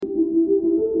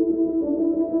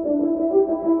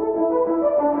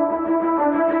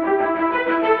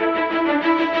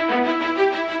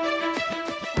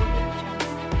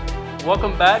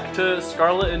Welcome back to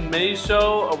Scarlet and May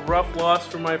Show. A rough loss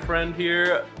for my friend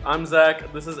here. I'm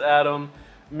Zach. This is Adam.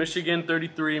 Michigan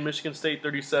 33, Michigan State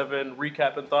 37.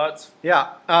 Recap and thoughts?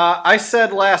 Yeah, I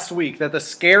said last week that the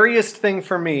scariest thing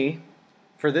for me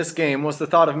for this game was the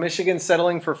thought of Michigan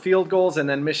settling for field goals and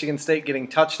then Michigan State getting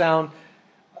touchdowns,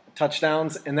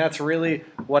 and that's really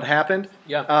what happened.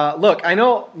 Yeah. Look, I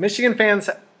know Michigan fans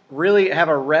really have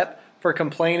a rep for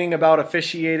complaining about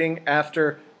officiating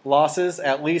after losses,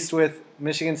 at least with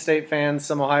Michigan State fans,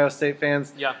 some Ohio State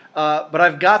fans. Yeah. But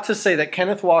I've got to say that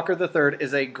Kenneth Walker III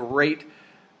is a great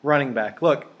running back.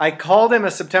 Look, I called him a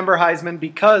September Heisman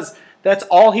because that's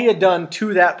all he had done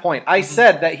to that point. I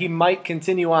said that he might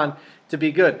continue on to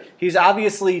be good. He's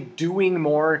obviously doing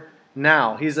more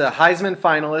now. He's a Heisman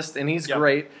finalist, and he's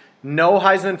great. No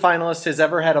Heisman finalist has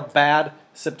ever had a bad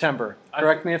September.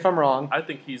 Correct me if I'm wrong. I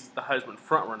think he's the Heisman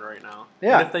frontrunner right now.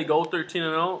 Yeah. And if they go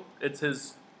 13-0, it's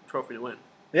his trophy to win.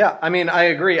 Yeah, I mean, I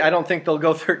agree. I don't think they'll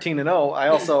go 13-0. I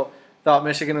also thought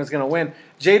Michigan was going to win.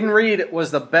 Jaden Reed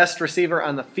was the best receiver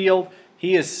on the field.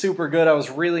 He is super good. I was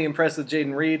really impressed with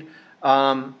Jaden Reed.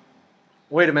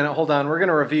 Wait a minute. Hold on. We're going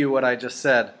to review what I just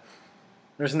said.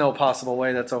 There's no possible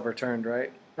way that's overturned,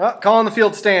 right? Oh, call on the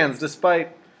field stands,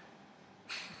 despite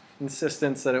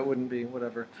insistence that it wouldn't be.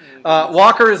 Whatever.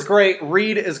 Walker is great.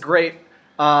 Reed is great.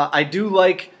 I do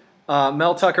like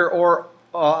Mel Tucker or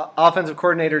offensive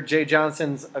coordinator Jay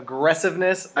Johnson's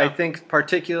aggressiveness. Yeah. I think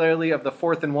particularly of the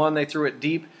 4th and 1, they threw it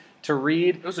deep to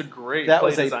Reed. It was a great That play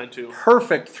was a design, too.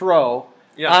 perfect throw.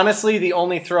 Yeah. Honestly, the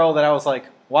only throw that I was like,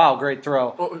 wow, great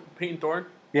throw. Oh, Peyton Thorne?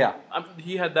 Yeah.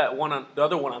 He had that one on the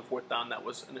other one on 4th down.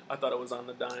 I thought it was on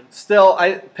the dime. Still,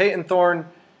 Peyton Thorne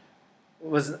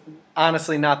was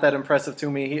honestly not that impressive to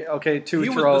me. Two throws. He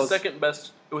was the second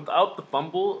best. Without the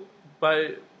fumble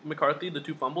by McCarthy, the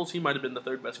 2 fumbles, he might have been the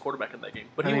 3rd best quarterback in that game.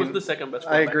 But he was the 2nd best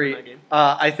quarterback in that game.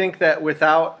 I think that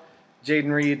without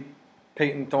Jaden Reed,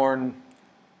 Peyton Thorne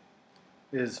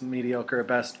is mediocre at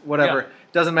best. Whatever. Yeah.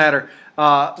 Doesn't matter.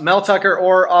 Mel Tucker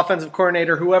or offensive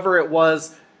coordinator, whoever it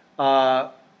was,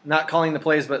 not calling the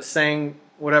plays but saying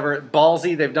whatever,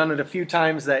 ballsy. They've done it a few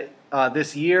times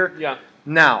this year. Yeah.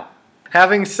 Now,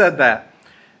 having said that,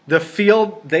 the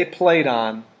field they played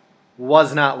on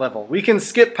was not level. We can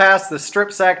skip past the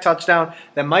strip sack touchdown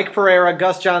that Mike Pereira,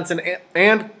 Gus Johnson,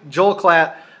 and Joel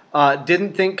Klatt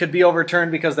didn't think could be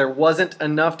overturned because there wasn't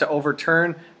enough to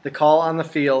overturn the call on the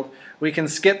field. We can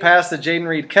skip past the Jaden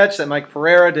Reed catch that Mike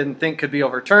Pereira didn't think could be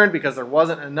overturned because there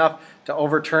wasn't enough to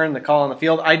overturn the call on the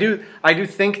field. I do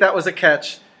think that was a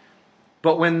catch,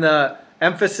 but when the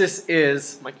emphasis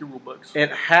is Mikey Rulebooks.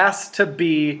 it has to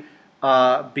be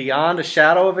beyond a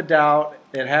shadow of a doubt.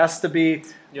 It has to be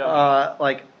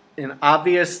like an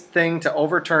obvious thing to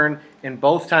overturn, and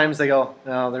both times they go,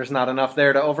 no, there's not enough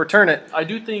there to overturn it. I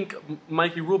do think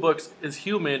Mikey Rulebooks is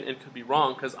human and could be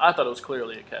wrong because I thought it was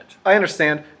clearly a catch. I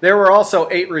understand. There were also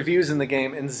 8 reviews in the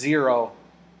game, and zero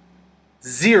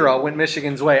went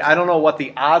Michigan's way. I don't know what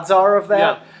the odds are of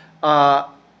that. Yeah.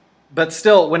 But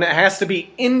still, when it has to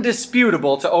be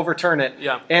indisputable to overturn it,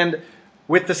 and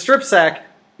with the strip sack,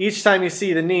 each time you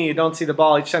see the knee, you don't see the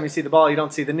ball. Each time you see the ball, you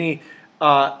don't see the knee.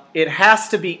 It has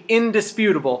to be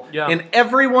indisputable. Yeah. And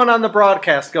everyone on the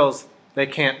broadcast goes, they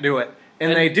can't do it.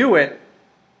 And they do it.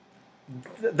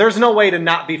 There's no way to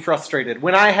not be frustrated.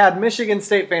 When I had Michigan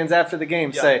State fans after the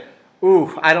game say,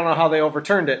 ooh, I don't know how they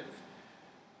overturned it.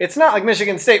 It's not like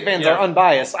Michigan State fans are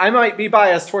unbiased. I might be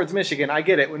biased towards Michigan. I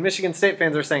get it. When Michigan State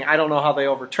fans are saying, I don't know how they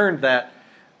overturned that,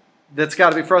 that's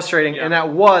got to be frustrating. Yeah. And that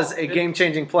was a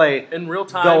game-changing play in real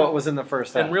time, though it was in the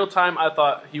first half. In real time, I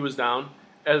thought he was down.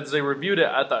 As they reviewed it,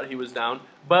 I thought he was down.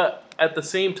 But at the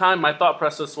same time, my thought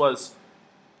process was,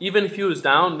 even if he was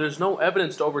down, there's no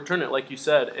evidence to overturn it, like you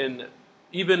said. And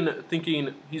even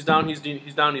thinking he's down, he's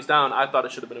down, I thought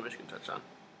it should have been a Michigan touchdown.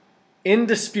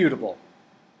 Indisputable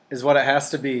is what it has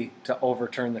to be to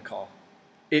overturn the call.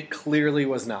 It clearly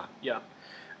was not. Yeah.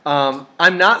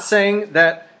 I'm not saying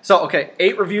that. So,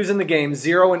 8 reviews in the game,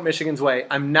 0 went Michigan's way.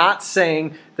 I'm not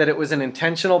saying that it was an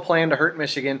intentional plan to hurt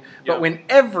Michigan, but when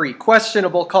every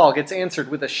questionable call gets answered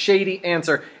with a shady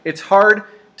answer, it's hard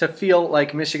to feel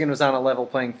like Michigan was on a level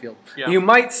playing field. Yeah. You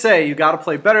might say you got to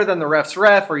play better than the ref's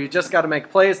ref, or you just got to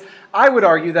make plays. I would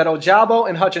argue that Ojabo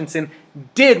and Hutchinson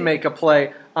did make a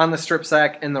play on the strip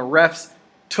sack, and the refs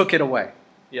took it away.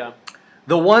 Yeah.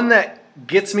 The one that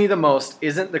gets me the most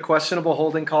isn't the questionable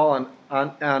holding call on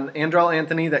Andrell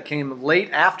Anthony that came late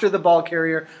after the ball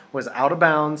carrier was out of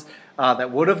bounds.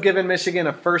 That would have given Michigan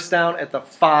a first down at the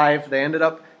 5. They ended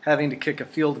up having to kick a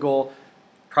field goal.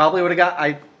 Probably would have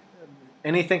got.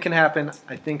 Anything can happen.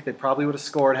 I think they probably would have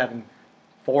scored having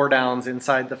 4 downs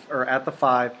inside or at the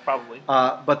 5. Probably.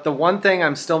 But the one thing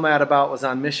I'm still mad about was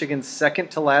on Michigan's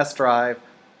second to last drive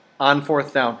on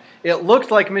 4th down. It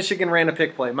looked like Michigan ran a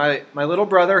pick play. My little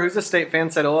brother, who's a State fan,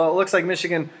 said, "Oh, it looked like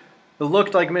Michigan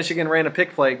ran a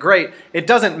pick play." Great. It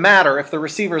doesn't matter if the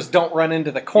receivers don't run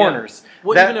into the corners. Yeah.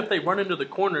 Well, even if they run into the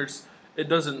corners, it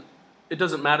doesn't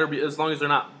matter as long as they're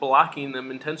not blocking them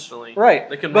intentionally. Right.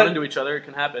 They can run into each other. It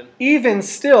can happen. Even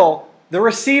still, the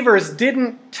receivers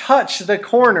didn't touch the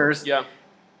corners. Yeah.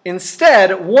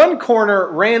 Instead, one corner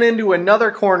ran into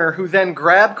another corner who then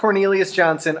grabbed Cornelius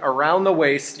Johnson around the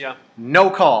waist. Yeah.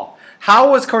 No call.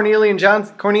 How was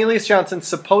Cornelius Johnson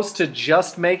supposed to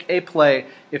just make a play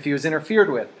if he was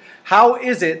interfered with? How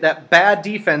is it that bad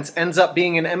defense ends up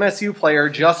being an MSU player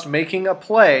just making a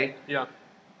play? Yeah.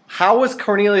 How was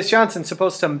Cornelius Johnson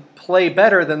supposed to play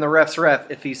better than the ref's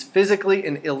ref if he's physically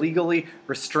and illegally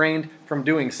restrained from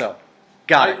doing so?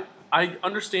 Got it. I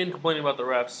understand complaining about the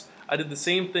refs. I did the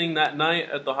same thing that night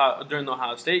during the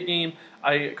Ohio State game.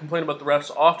 I complain about the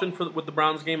refs often with the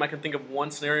Browns game. I can think of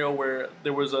one scenario where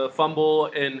there was a fumble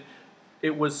and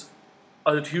it was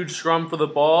a huge scrum for the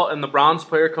ball, and the Browns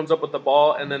player comes up with the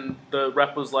ball, and then the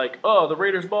ref was like, "Oh, the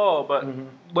Raiders' ball." But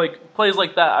like plays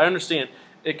like that, I understand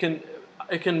it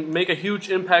can make a huge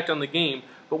impact on the game.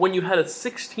 But when you had a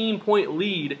 16-point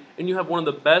lead and you have one of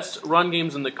the best run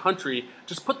games in the country,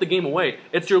 just put the game away.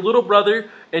 It's your little brother,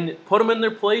 and put them in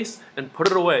their place and put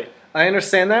it away. I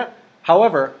understand that.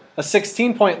 However, a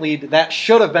 16-point lead, that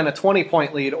should have been a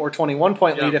 20-point lead or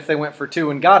 21-point lead if they went for 2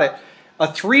 and got it. A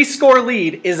 3-score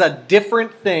lead is a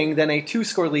different thing than a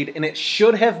 2-score lead, and it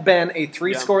should have been a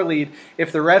 3-score lead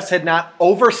if the refs had not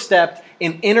overstepped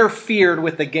and interfered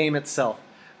with the game itself.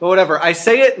 But whatever, I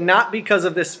say it not because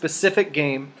of this specific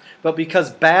game, but because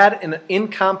bad and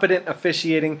incompetent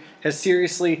officiating has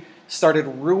seriously started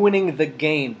ruining the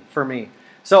game for me.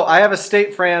 So I have a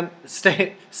state fan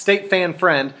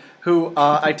friend who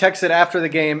I texted after the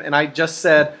game, and I just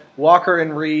said, Walker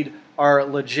and Reed are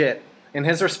legit. And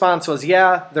his response was,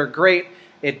 yeah, they're great.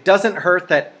 It doesn't hurt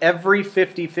that every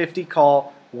 50-50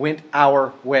 call went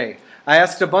our way. I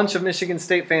asked a bunch of Michigan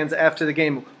State fans after the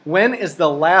game, when is the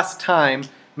last time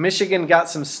Michigan got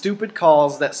some stupid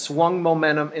calls that swung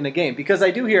momentum in a game? Because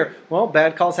I do hear, well,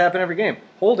 bad calls happen every game.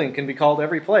 Holding can be called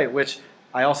every play, which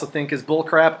I also think is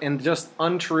bullcrap and just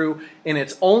untrue. And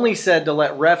it's only said to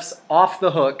let refs off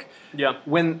the hook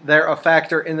when they're a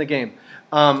factor in the game.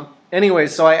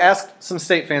 Anyways, so I asked some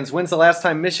State fans, when's the last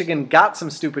time Michigan got some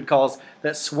stupid calls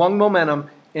that swung momentum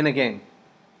in a game?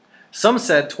 Some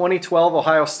said 2012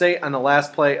 Ohio State on the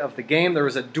last play of the game. There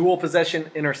was a dual possession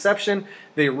interception.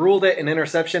 They ruled it an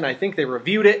interception. I think they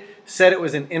reviewed it, said it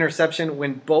was an interception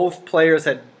when both players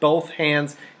had both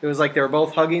hands. It was like they were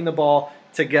both hugging the ball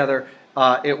together.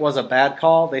 It was a bad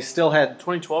call. They still had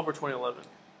 2012 or 2011?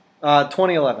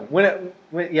 2011.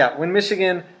 When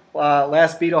Michigan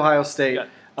last beat Ohio State,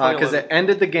 because it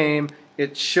ended the game.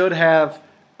 It should have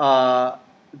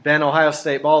been Ohio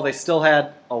State ball. They still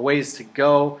had a ways to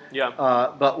go.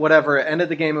 But whatever. It ended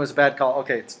the game. It was a bad call.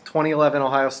 Okay, it's 2011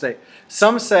 Ohio State.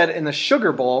 Some said in the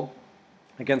Sugar Bowl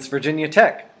against Virginia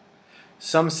Tech.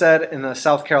 Some said in the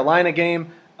South Carolina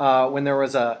game when there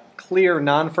was a clear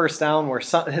non-first down where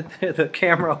the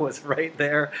camera was right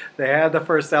there. They had the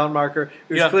first down marker.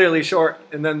 It was clearly short,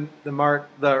 and then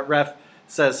the ref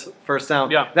says first down.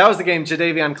 That was the game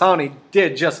Jadeveon Clowney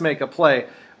did just make a play,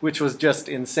 which was just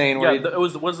insane.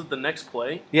 Was it the next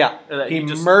play? Yeah. He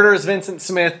murders Vincent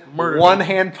Smith,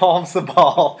 hand palms the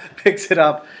ball, picks it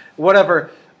up, whatever.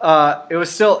 It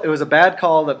was a bad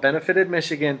call that benefited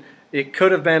Michigan. It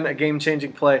could have been a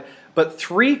game-changing play. But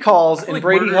 3 calls in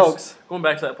Brady Hoke's. Going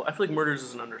back to that play, I feel like murders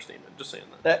is an understatement, just saying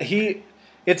that.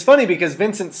 It's funny because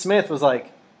Vincent Smith was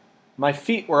like, both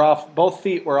feet were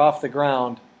off the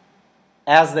ground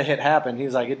as the hit happened. He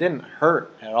was like, it didn't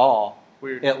hurt at all.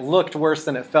 Weird. It looked worse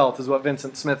than it felt, is what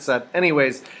Vincent Smith said.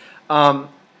 Anyways,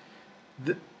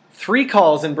 3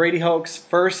 calls in Brady Hoke's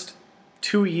first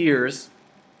 2 years,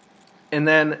 and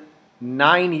then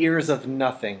 9 years of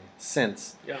nothing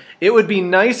since. It would be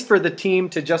nice for the team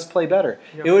to just play better.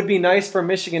 It would be nice for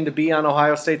Michigan to be on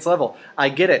Ohio State's level. I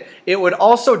get it. It would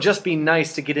also just be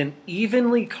nice to get an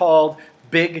evenly called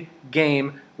big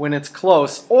game when it's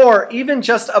close, or even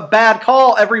just a bad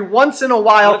call every once in a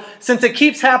while, since it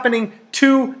keeps happening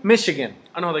to Michigan.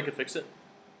 I know how they could fix it.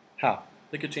 How?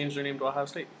 They could change their name to Ohio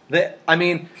State.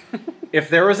 If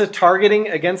there was a targeting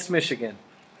against Michigan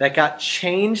that got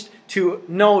changed to,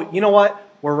 no, you know what,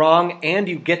 we're wrong, and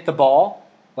you get the ball,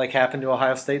 like happened to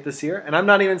Ohio State this year. And I'm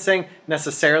not even saying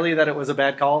necessarily that it was a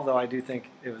bad call, though I do think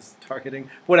it was targeting.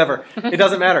 Whatever. It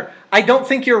doesn't matter. I don't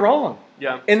think you're wrong.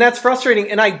 Yeah. And that's frustrating.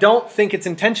 And I don't think it's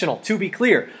intentional, to be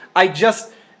clear.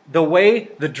 The way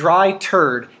the dry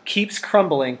turd keeps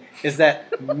crumbling is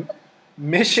that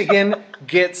Michigan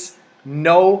gets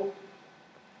no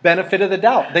benefit of the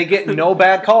doubt. They get no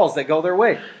bad calls that go their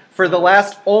way for the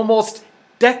last almost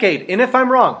decade. And if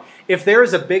I'm wrong, if there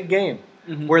is a big game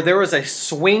where there was a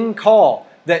swing call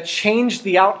that changed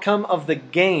the outcome of the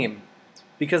game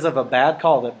because of a bad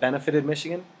call that benefited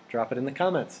Michigan, drop it in the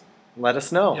comments. Let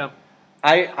us know. Yeah.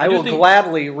 I will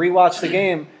gladly rewatch the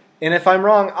game, and if I'm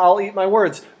wrong, I'll eat my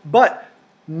words. But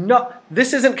no,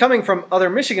 this isn't coming from other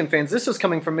Michigan fans. This was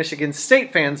coming from Michigan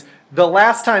State fans. The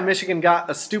last time Michigan got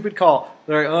a stupid call,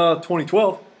 they're like,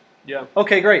 2012. Yeah.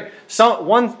 Okay, great. So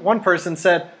one person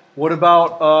said, what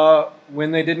about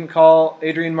when they didn't call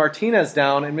Adrian Martinez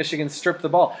down and Michigan stripped the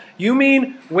ball? You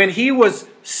mean when he was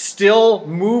still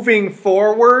moving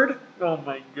forward? Oh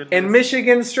my goodness. And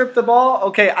Michigan stripped the ball?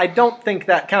 Okay, I don't think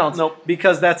that counts. Nope.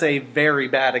 Because that's a very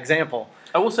bad example.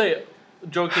 I will say,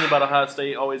 joking about Ohio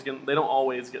State, they don't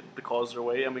always get the calls their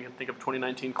way. I mean, think of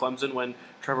 2019 Clemson when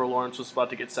Trevor Lawrence was about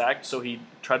to get sacked, so he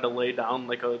tried to lay down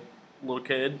like a little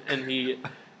kid, and it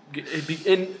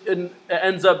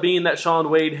ends up being that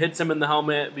Sean Wade hits him in the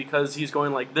helmet because he's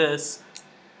going like this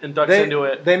and ducks into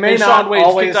it. They may and not Sean Wade's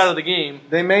always kicked out of the game.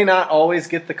 They may not always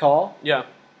get the call. Yeah.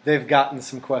 They've gotten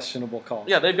some questionable calls.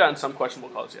 Yeah, they've gotten some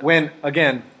questionable calls,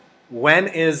 yeah. When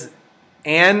is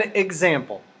an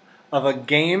example of a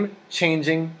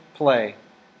game-changing play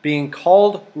being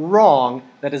called wrong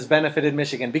that has benefited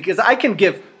Michigan? Because I can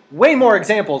give way more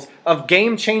examples of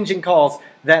game-changing calls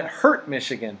that hurt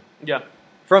Michigan. Yeah.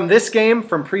 From this game,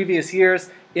 from previous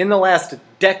years, in the last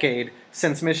decade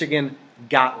since Michigan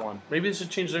got one. Maybe they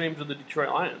should change their name to the Detroit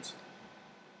Lions.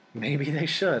 Maybe they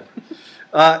should.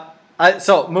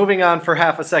 So moving on for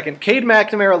half a second. Cade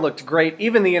McNamara looked great.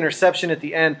 Even the interception at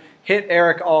the end hit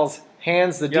Eric All's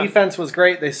hands. The defense was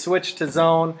great. They switched to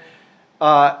zone.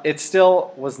 It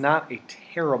still was not a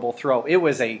terrible throw. It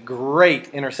was a great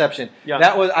interception. Yeah.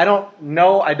 I don't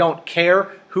know. I don't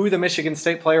care who the Michigan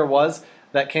State player was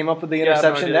that came up with the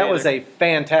interception. That was a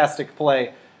fantastic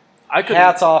play.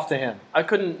 Hats off to him. I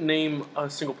couldn't name a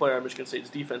single player on Michigan State's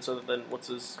defense other than what's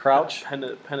his Crouch?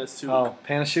 Penasuk. Oh,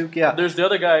 Panasiuk, yeah. There's the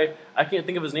other guy. I can't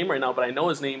think of his name right now, but I know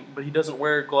his name. But he doesn't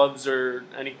wear gloves or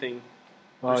anything,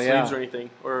 or sleeves or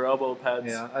anything, or elbow pads.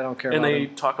 Yeah, I don't care. And about they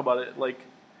him. talk about it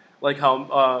like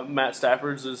how Matt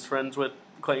Stafford's is friends with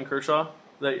Clayton Kershaw.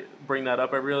 They bring that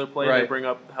up every other play. Right. They bring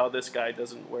up how this guy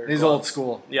doesn't wear He's gloves. old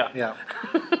school. Yeah.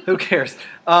 Who cares?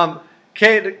 Cade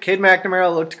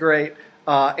McNamara looked great.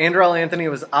 Andrell Anthony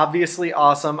was obviously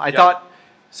awesome. I thought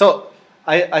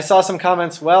I saw some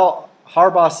comments. Well,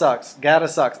 Harbaugh sucks. Gaddis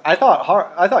sucks. I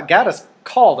thought Gaddis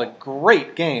called a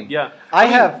great game. Yeah. I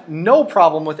have no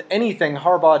problem with anything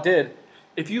Harbaugh did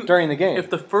during the game. If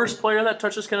the first player that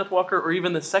touches Kenneth Walker, or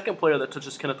even the second player that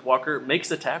touches Kenneth Walker, makes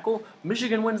a tackle,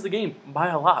 Michigan wins the game by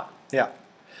a lot. Yeah.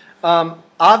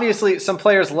 Obviously, some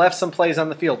players left some plays on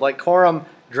the field, like Corum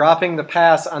dropping the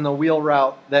pass on the wheel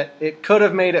route that it could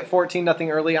have made it 14-0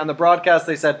 early. On the broadcast,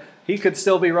 they said he could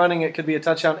still be running. It could be a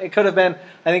touchdown. It could have been.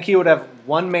 I think he would have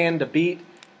one man to beat.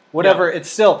 Whatever. Yeah. It's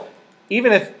still,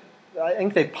 even if I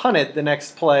think they punted the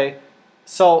next play,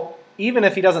 so even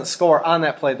if he doesn't score on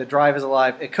that play, the drive is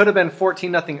alive. It could have been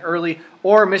 14-0 early,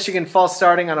 or Michigan false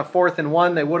starting on a 4th and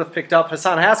 1. They would have picked up.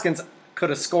 Hassan Haskins could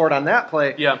have scored on that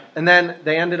play. Yeah. And then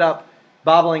they ended up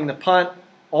bobbling the punt,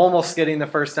 almost getting the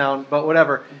first down, but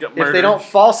whatever. If they don't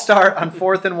false start on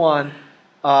 4th and 1,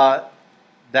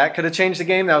 that could have changed the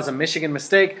game. That was a Michigan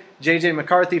mistake. J.J.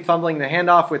 McCarthy fumbling the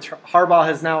handoff, which Harbaugh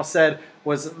has now said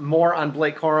was more on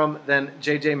Blake Corum than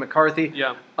J.J. McCarthy.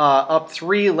 Yeah. Up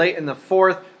 3 late in the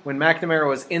 4th when McNamara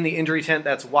was in the injury tent.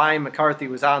 That's why McCarthy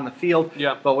was on the field.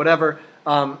 Yeah. But whatever.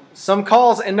 Some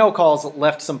calls and no calls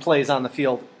left some plays on the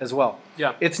field as well.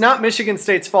 Yeah. It's not Michigan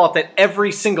State's fault that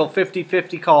every single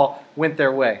 50-50 call went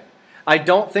their way. I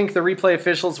don't think the replay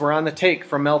officials were on the take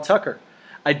from Mel Tucker.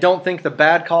 I don't think the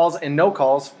bad calls and no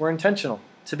calls were intentional.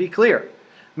 To be clear,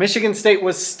 Michigan State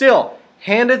was still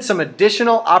handed some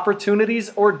additional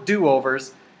opportunities or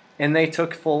do-overs, and they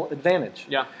took full advantage.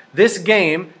 Yeah. This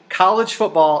game, college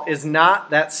football, is not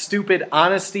that stupid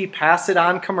honesty,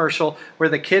 pass-it-on commercial where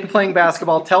the kid playing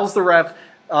basketball tells the ref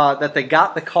that they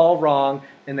got the call wrong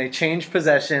and they changed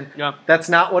possession. Yeah. That's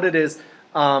not what it is,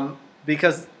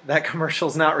 because that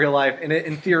commercial's not real life, and it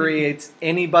infuriates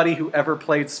anybody who ever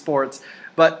played sports.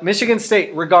 But Michigan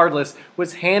State, regardless,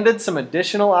 was handed some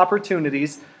additional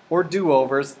opportunities or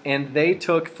do-overs, and they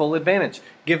took full advantage.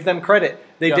 Give them credit.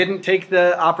 They Yeah. didn't take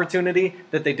the opportunity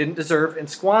that they didn't deserve and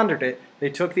squandered it. They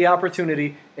took the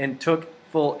opportunity and took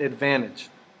full advantage.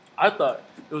 I thought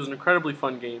it was an incredibly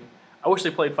fun game. I wish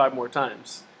they played 5 more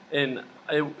times. And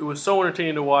it was so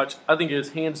entertaining to watch. I think it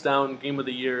was hands down game of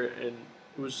the year, and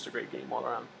it was just a great game all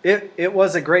around. It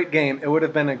was a great game. It would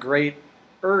have been a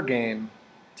great-er game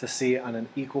to see on an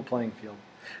equal playing field.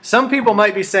 Some people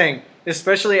might be saying,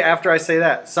 especially after I say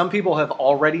that, some people have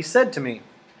already said to me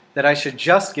that I should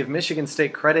just give Michigan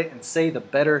State credit and say the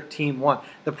better team won.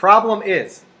 The problem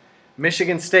is,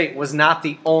 Michigan State was not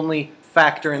the only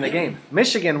factor in the game.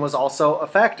 Michigan was also a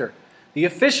factor. The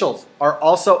officials are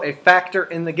also a factor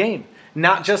in the game.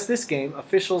 Not just this game.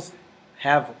 Officials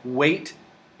have weight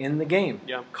in the game.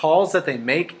 Yeah. Calls that they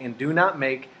make and do not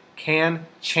make can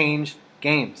change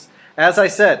games. As I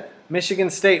said, Michigan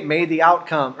State made the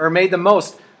outcome, or made the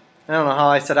most, I don't know how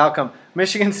I said outcome.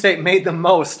 Michigan State made the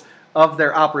most of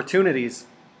their opportunities.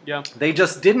 Yeah. They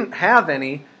just didn't have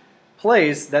any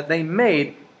plays that they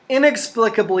made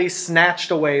inexplicably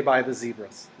snatched away by the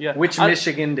Zebras, Yeah. which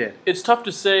Michigan did. It's tough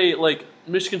to say, like,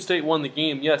 Michigan State won the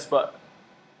game, yes, but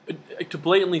to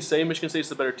blatantly say Michigan State's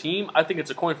the better team, I think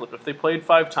it's a coin flip. If they played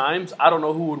 5 times, I don't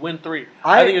know who would win 3.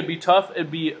 I think it'd be tough.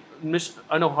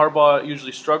 I know Harbaugh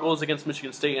usually struggles against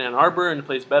Michigan State in Ann Arbor and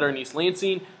plays better in East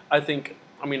Lansing.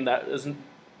 That isn't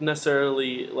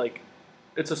necessarily, like,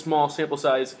 it's a small sample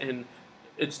size, and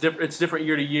it's different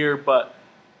year to year, but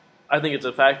I think it's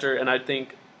a factor, and I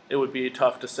think it would be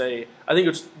tough to say. I think it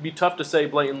would be tough to say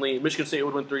blatantly Michigan State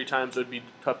would win 3 times. It would be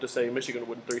tough to say Michigan would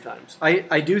win 3 times.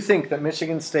 I do think that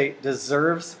Michigan State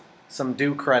deserves some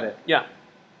due credit. Yeah.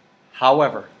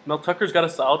 However, Mel Tucker's got a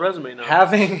solid resume now.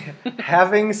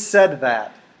 having said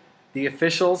that, the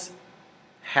officials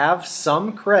have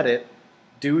some credit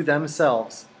due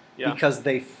themselves because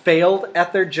they failed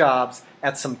at their jobs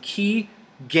at some key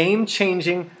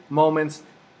game-changing moments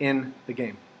in the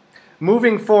game.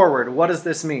 Moving forward, what does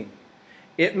this mean?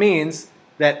 It means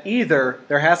that either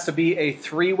there has to be a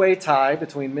 3-way tie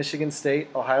between Michigan State,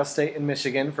 Ohio State, and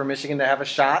Michigan for Michigan to have a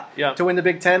shot to win the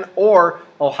Big Ten, or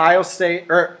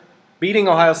beating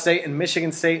Ohio State and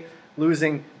Michigan State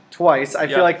losing twice. I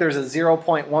feel like there's a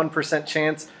 0.1%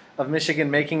 chance of Michigan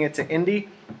making it to Indy.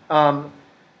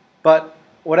 But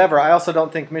whatever, I also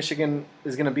don't think Michigan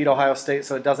is going to beat Ohio State,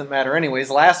 so it doesn't matter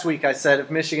anyways. Last week I said if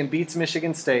Michigan beats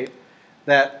Michigan State,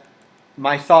 that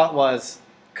my thought was,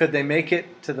 could they make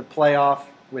it to the playoff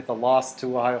with a loss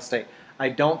to Ohio State? I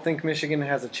don't think Michigan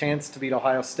has a chance to beat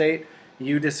Ohio State.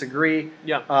 You disagree.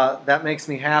 Yeah. That makes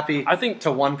me happy. I think to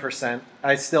 1%.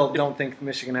 I still don't think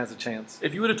Michigan has a chance.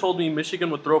 If you would have told me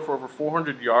Michigan would throw for over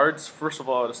 400 yards, first of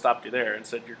all, I would have stopped you there and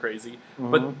said you're crazy.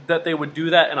 Mm-hmm. But that they would do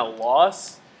that in a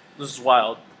loss, this is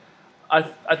wild.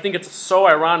 I think it's so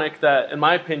ironic that, in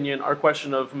my opinion, our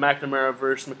question of McNamara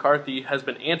versus McCarthy has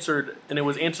been answered, and it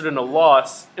was answered in a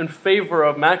loss in favor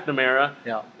of McNamara.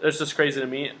 Yeah. It's just crazy to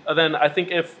me. And then I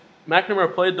think if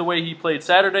McNamara played the way he played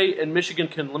Saturday and Michigan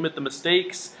can limit the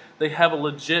mistakes, they have a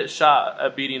legit shot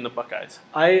at beating the Buckeyes.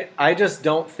 I just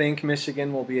don't think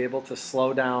Michigan will be able to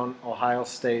slow down Ohio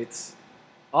State's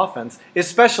offense.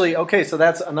 Especially, so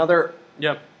that's another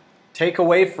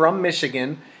takeaway from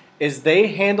Michigan is they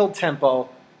handled tempo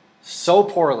so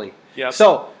poorly. Yep.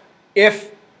 So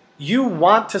if you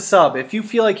want to sub, if you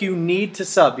feel like you need to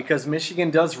sub because Michigan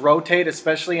does rotate,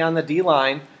 especially on the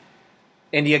D-line,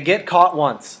 and you get caught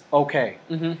once,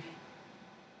 Mm-hmm.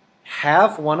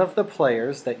 have one of the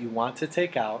players that you want to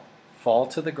take out fall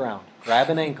to the ground.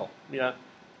 Grab an ankle. Yeah.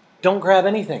 Don't grab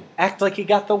anything. Act like you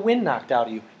got the wind knocked out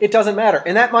of you. It doesn't matter.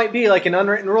 And that might be like an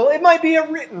unwritten rule. It might be a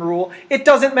written rule. It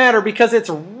doesn't matter because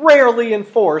it's rarely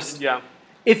enforced. Yeah.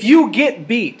 If you get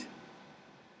beat,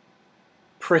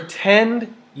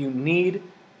 pretend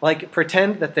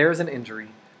that there's an injury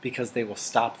because they will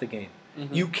stop the game.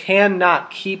 Mm-hmm. You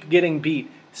cannot keep getting beat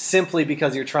simply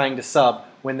because you're trying to sub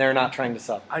when they're not trying to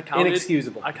sub.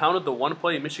 Inexcusable. I counted the one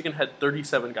play. Michigan had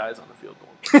 37 guys on the field goal.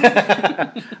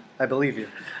 I believe you.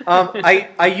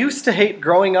 I used to hate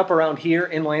growing up around here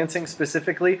in Lansing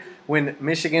specifically when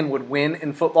Michigan would win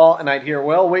in football, and I'd hear,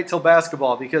 well, wait till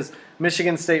basketball because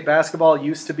Michigan State basketball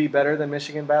used to be better than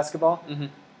Michigan basketball. Mm-hmm.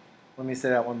 Let me say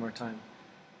that one more time.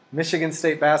 Michigan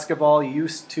State basketball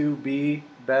used to be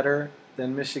better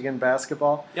than Michigan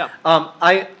basketball. Yeah.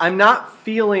 I'm not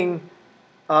feeling,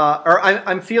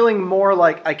 I'm feeling more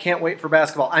like I can't wait for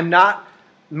basketball. I'm not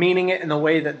meaning it in the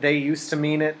way that they used to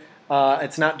mean it.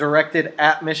 It's not directed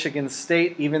at Michigan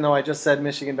State, even though I just said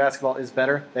Michigan basketball is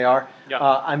better. They are. Yeah.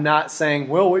 I'm not saying,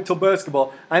 well, wait till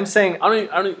basketball. I'm saying...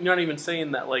 you're not even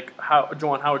saying that, like,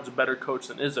 Juwan Howard's a better coach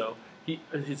than Izzo.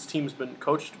 His team's been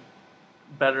coached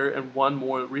better and won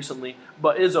more recently.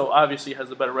 But Izzo obviously has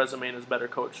a better resume and is a better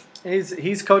coach.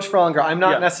 He's coached for longer. I'm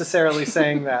not Yeah. necessarily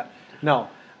saying that. No.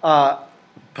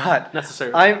 But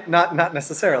Necessarily. I'm not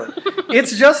necessarily.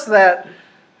 It's just that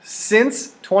since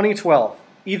 2012,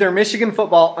 either Michigan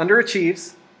football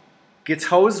underachieves, gets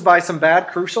hosed by some bad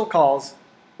crucial calls,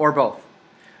 or both.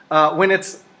 When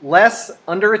it's less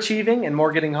underachieving and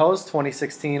more getting hosed,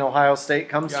 2016 Ohio State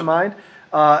comes to mind.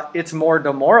 It's more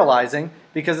demoralizing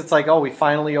because it's like, oh, we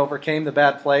finally overcame the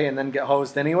bad play and then get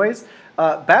hosed anyways.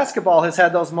 Basketball has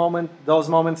had those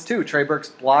moments too. Trey Burke's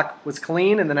block was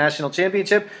clean in the national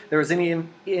championship. There was an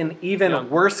even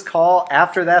worse call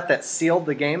after that sealed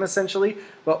the game essentially.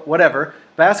 But whatever.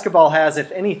 Basketball has,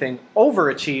 if anything,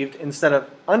 overachieved instead of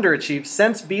underachieved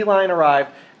since Beeline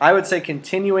arrived. I would say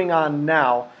continuing on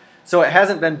now. So it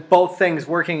hasn't been both things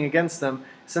working against them.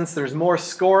 Since there's more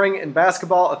scoring in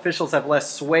basketball, officials have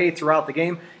less sway throughout the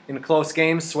game. In close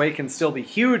games, sway can still be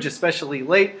huge, especially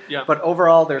late. Yeah. But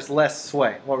overall, there's less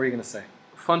sway. What were you going to say?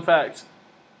 Fun fact.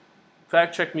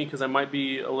 Fact check me because I might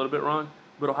be a little bit wrong.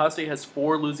 But Ohio State has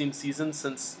 4 losing seasons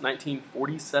since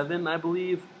 1947, I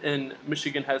believe. And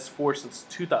Michigan has 4 since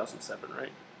 2007, right?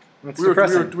 That's We were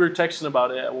depressing. texting about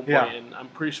it at one point, Yeah. and I'm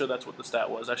pretty sure that's what the stat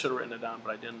was. I should have written it down,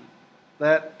 but I didn't.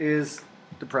 That is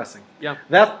depressing. Yeah.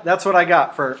 That's what I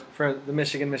got for the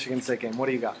Michigan State game. What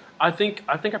do you got? I think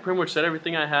I pretty much said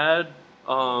everything I had.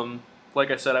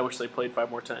 Like I said, I wish they played 5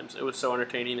 more times. It was so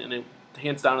entertaining, and it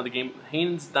hands down the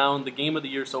game of the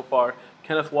year so far.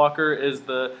 Kenneth Walker is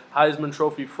the Heisman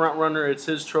Trophy frontrunner. It's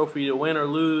his trophy to win or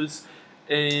lose,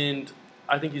 and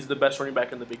I think he's the best running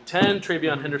back in the Big Ten.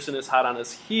 TreVeyon Henderson is hot on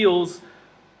his heels,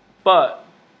 but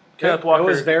Kenneth Walker. It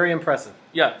was very impressive.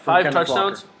 Yeah, from 5 Kenneth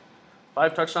touchdowns. Walker.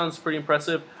 5 touchdowns is pretty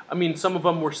impressive. I mean, some of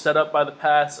them were set up by the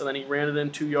pass, and then he ran it in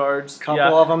 2 yards.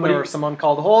 Couple of them, there were some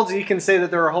uncalled holds. You can say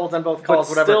that there were holds on both calls,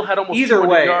 But whatever. still had almost Either 200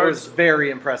 way, yards. it was very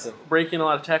impressive. Breaking a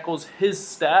lot of tackles. His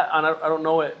stat on I don't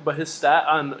know it, but his stat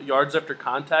on yards after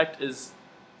contact is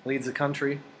Leads the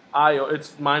country.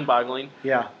 it's mind-boggling.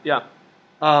 Yeah. Yeah.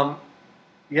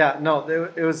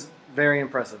 It was very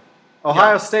impressive.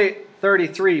 Ohio Yeah. State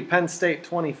 33, Penn State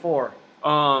 24.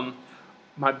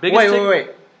 My biggest Wait.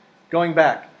 Going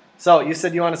back. So you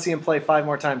said you want to see him play 5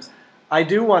 more times. I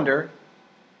do wonder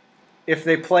if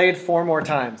they played 4 more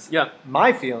times. Yeah.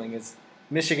 My feeling is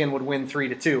Michigan would win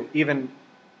 3-2. Even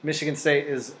Michigan State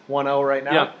is 1-0 right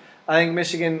now. Yeah. I think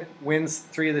Michigan wins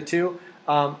 3 of the 2.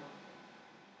 Do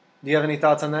you have any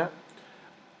thoughts on that?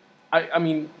 I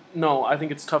mean, no, I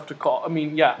think it's tough to call. I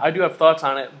mean, yeah, I do have thoughts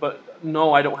on it, but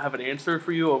no, I don't have an answer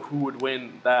for you of who would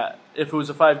win that. If it was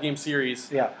a 5-game series,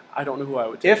 Yeah. I don't know who I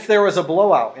would take. If there was a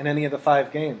blowout in any of the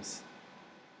 5 games.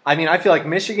 I mean, I feel like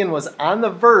Michigan was on the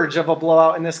verge of a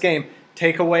blowout in this game.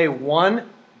 Take away one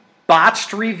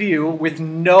botched review with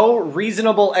no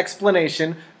reasonable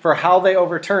explanation for how they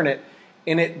overturn it,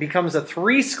 and it becomes a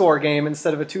 3-score game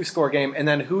instead of a 2-score game, and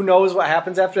then who knows what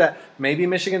happens after that. Maybe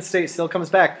Michigan State still comes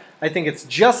back. I think it's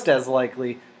just as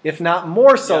likely, if not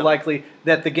more so likely,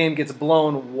 that the game gets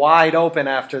blown wide open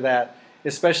after that,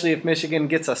 especially if Michigan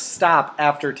gets a stop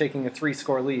after taking a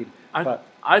 3-score lead.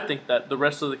 I think that the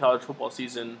rest of the college football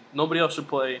season, nobody else should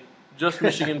play. Just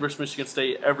Michigan versus Michigan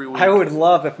State every week. I would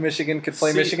love if Michigan could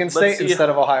play Michigan State instead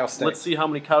of Ohio State. Let's see how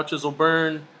many couches will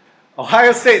burn.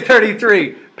 Ohio State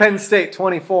 33, Penn State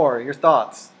 24. Your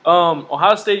thoughts?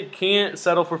 Ohio State can't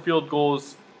settle for field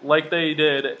goals like they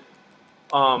did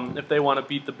if they want to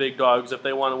beat the big dogs, if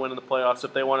they want to win in the playoffs,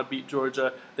 if they want to beat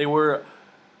Georgia. They were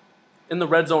in the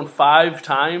red zone 5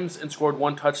 times and scored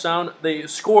 1 touchdown. They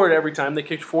scored every time. They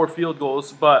kicked 4 field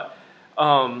goals, but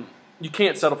you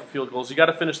can't settle for field goals. You got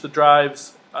to finish the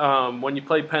drives. When you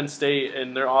play Penn State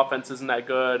and their offense isn't that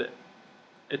good,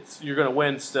 you're going to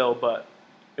win still, but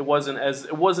it wasn't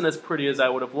as pretty as I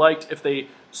would have liked. If they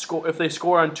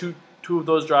score on two of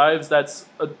those drives, that's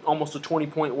almost a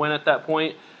 20-point win at that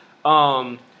point.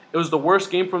 It was the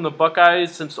worst game from the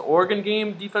Buckeyes since the Oregon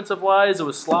game, defensive-wise. It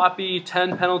was sloppy,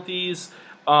 10 penalties.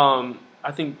 I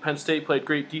think Penn State played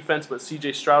great defense, but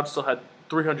C.J. Stroud still had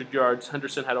 300 yards.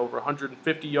 Henderson had over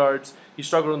 150 yards. He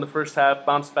struggled in the first half,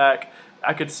 bounced back.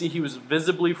 I could see he was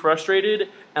visibly frustrated,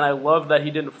 and I love that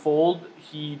he didn't fold.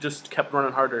 He just kept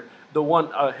running harder.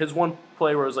 His one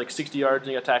play where it was like 60 yards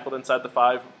and he got tackled inside the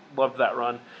 5, loved that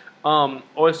run.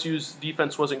 OSU's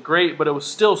defense wasn't great, but it was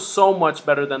still so much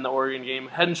better than the Oregon game.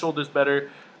 Head and shoulders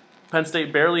better. Penn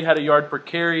State barely had a yard per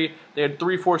carry. They had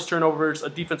 3 forced turnovers, a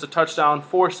defensive touchdown,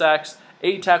 4 sacks,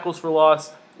 8 tackles for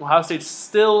loss. Ohio State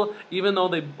still, even though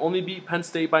they only beat Penn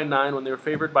State by 9 when they were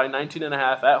favored by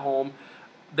 19.5 at home,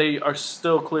 they are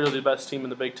still clearly the best team in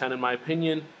the Big Ten, in my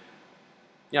opinion.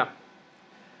 Yeah.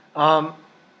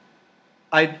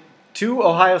 To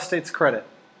Ohio State's credit,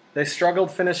 they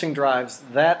struggled finishing drives.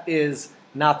 That is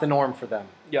not the norm for them.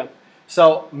 Yeah.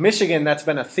 So Michigan, that's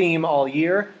been a theme all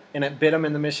year, and it bit them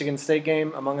in the Michigan State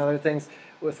game, among other things.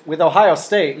 With Ohio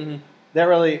State, that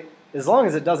really, as long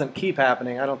as it doesn't keep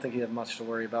happening, I don't think you have much to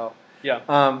worry about. Yeah.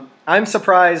 I'm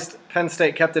surprised Penn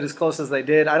State kept it as close as they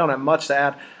did. I don't have much to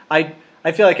add.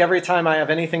 I feel like every time I have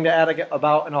anything to add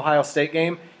about an Ohio State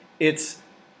game, it's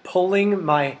pulling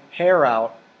my hair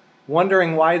out,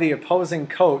 wondering why the opposing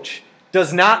coach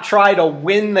does not try to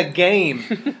win the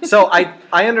game. So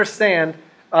I understand.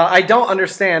 I don't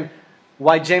understand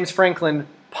why James Franklin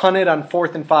punted on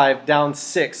 4th and 5, down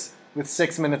 6 with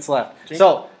 6 minutes left.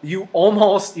 So you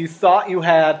thought you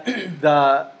had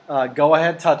the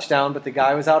go-ahead touchdown, but the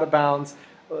guy was out of bounds.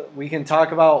 We can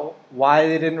talk about why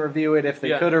they didn't review it, if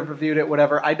they could have reviewed it,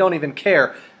 whatever. I don't even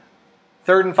care.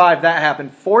 3rd and 5, that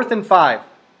happened. 4th and 5,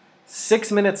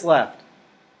 6 minutes left.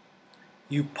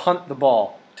 You punt the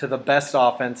ball to the best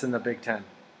offense in the Big Ten.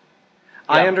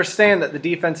 Yeah. I understand that the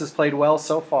defense has played well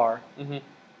so far.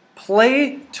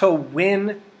 Play to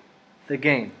win the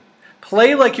game.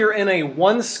 Play like you're in a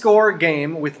one-score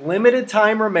game with limited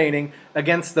time remaining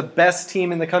against the best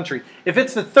team in the country. If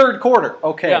it's the 3rd quarter,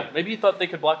 okay. Yeah, maybe you thought they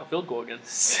could block a field goal again.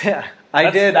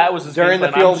 I did. That was his during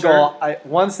game the field plan, goal.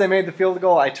 Once they made the field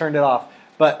goal, I turned it off.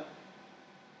 But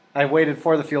I waited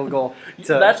for the field goal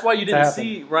to That's why you didn't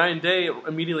see Ryan Day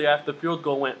immediately after the field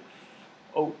goal went,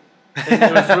 oh. And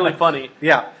it was really funny.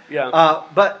 Yeah. Yeah.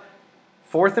 But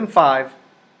 4th and 5,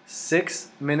 6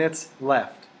 minutes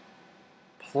left.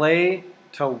 Play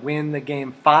to win the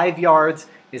game. 5 yards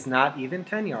is not even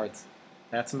 10 yards.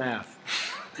 That's math.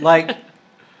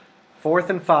 4th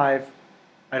and 5,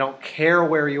 I don't care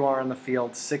where you are on the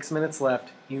field. 6 minutes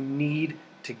left. You need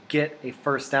to get a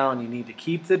first down. You need to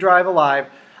keep the drive alive.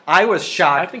 I was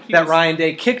shocked that Ryan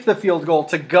Day kicked the field goal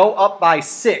to go up by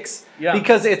 6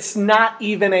 because it's not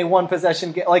even a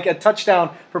one-possession game. Like a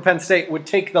touchdown for Penn State would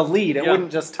take the lead. It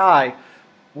wouldn't just tie.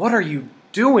 What are you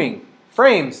doing?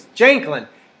 Frames, Janklin.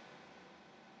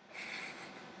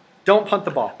 Don't punt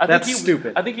the ball. That's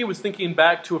stupid. I think he was thinking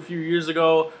back to a few years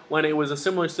ago when it was a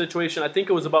similar situation. I think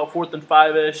it was about 4th and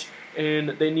 5-ish, and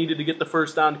they needed to get the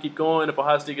first down to keep going. If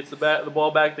Ohio State gets the ball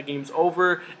back, the game's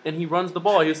over, and he runs the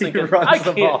ball. He was thinking,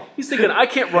 He's thinking, I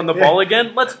can't run the ball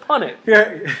again. Let's punt it.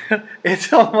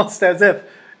 It's almost as if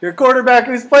your quarterback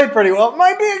who's played pretty well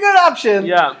might be a good option.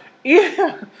 Yeah.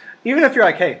 Even if you're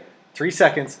like, hey, 3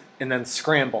 seconds, and then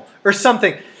scramble or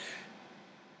something.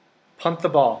 Punt the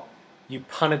ball. You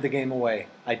punted the game away.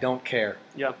 I don't care.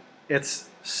 Yeah. It's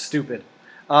stupid.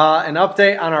 An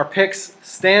update on our picks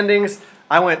standings.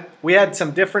 We had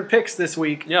some different picks this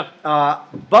week. Yeah.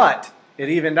 But it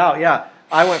evened out. Yeah.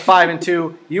 I went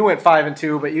 5-2. You went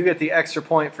 5-2, but you get the extra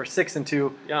point for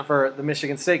 6-2 for the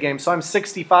Michigan State game. So I'm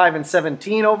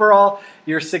 65-17 overall.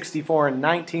 You're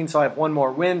 64-19. So I have one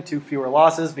more win, 2 fewer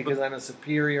losses because I'm a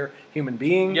superior human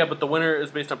being. Yeah, but the winner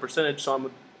is based on percentage, so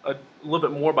I'm a little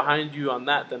bit more behind you on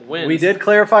that than wins. We did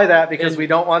clarify that because we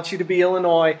don't want you to be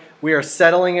Illinois. We are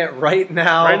settling it right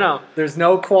now. Right now. There's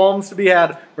no qualms to be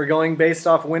had. We're going based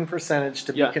off win percentage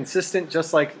to be consistent,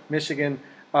 just like Michigan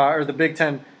or the Big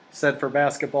Ten said for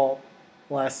basketball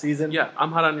last season. Yeah,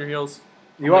 I'm hot on your heels.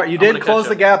 You did close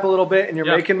the gap a little bit, and you're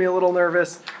making me a little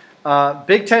nervous.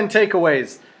 Big Ten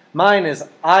takeaways. Mine is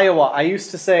Iowa. I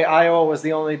used to say Iowa was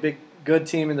the only good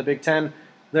team in the Big Ten.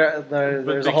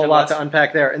 There's a whole lot to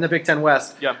unpack there. In the Big Ten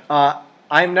West,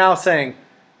 I'm now saying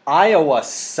Iowa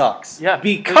sucks. Yeah,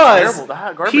 because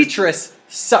Petrus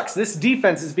sucks. This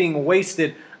defense is being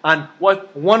wasted on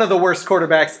one of the worst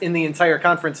quarterbacks in the entire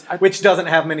conference, which doesn't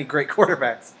have many great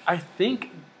quarterbacks. I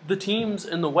think the teams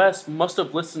in the West must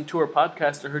have listened to our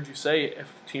podcast and heard you say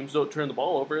if teams don't turn the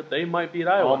ball over, they might beat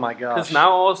Iowa. Oh, my gosh. Because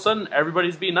now all of a sudden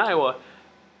everybody's beating Iowa.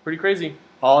 Pretty crazy.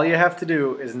 All you have to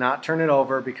do is not turn it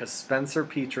over because Spencer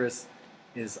Petrus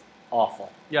is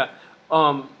awful. Yeah.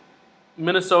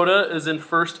 Minnesota is in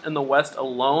first in the West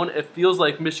alone. It feels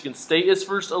like Michigan State is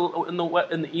first in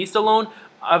the East alone.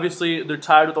 Obviously, they're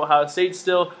tied with Ohio State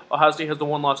still. Ohio State has the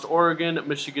one loss to Oregon.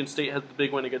 Michigan State has the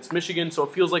big win against Michigan. So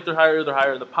it feels like they're higher. They're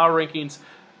higher in the power rankings.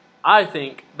 I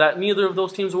think that neither of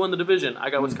those teams will win the division.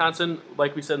 I got Wisconsin,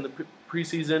 like we said in the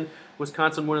preseason,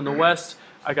 Wisconsin winning the West.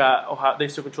 I got Ohio. They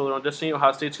still control their own destiny.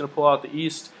 Ohio State's going to pull out the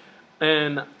East,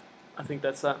 and I think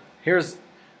that's that. Here's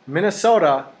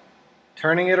Minnesota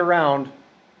turning it around.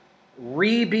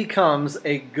 Becomes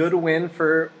a good win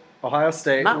for Ohio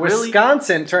State. Not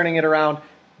Wisconsin really. Turning it around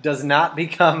does not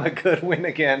become a good win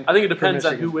again. I think it depends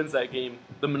on who wins that game,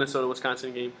 the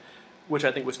Minnesota-Wisconsin game, which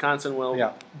I think Wisconsin will.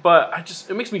 Yeah. But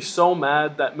it makes me so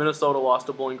mad that Minnesota lost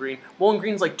to Bowling Green. Bowling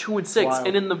Green's like 2-6, Wow.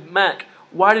 and in the MAC.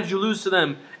 Why did you lose to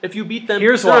them? If you beat them,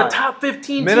 Here's they're why. a top 15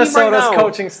 team Minnesota's right now.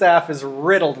 coaching staff is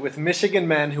riddled with Michigan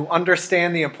men who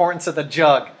understand the importance of the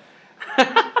jug.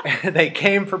 They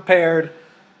came prepared.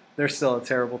 They're still a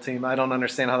terrible team. I don't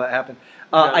understand how that happened.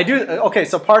 I do. Okay,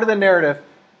 so part of the narrative,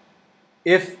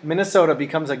 if Minnesota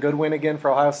becomes a good win again for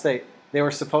Ohio State, they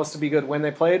were supposed to be good when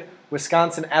they played.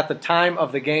 Wisconsin, at the time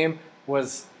of the game,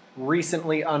 was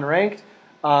recently unranked.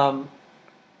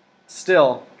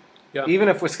 Still, even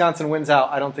if Wisconsin wins out,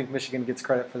 I don't think Michigan gets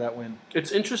credit for that win.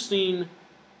 It's interesting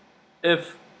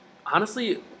if,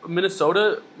 honestly,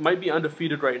 Minnesota might be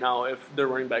undefeated right now if their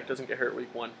running back doesn't get hurt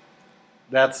week 1.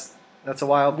 That's a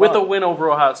wild With thought. a win over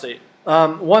Ohio State.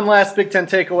 One last Big Ten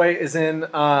takeaway is in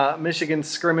Michigan's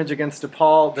scrimmage against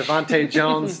DePaul. Devontae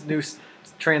Jones, new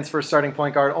transfer starting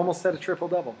point guard, almost had a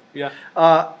triple-double. Yeah.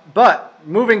 But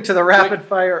moving to the rapid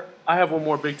fire. I have one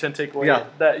more Big Ten takeaway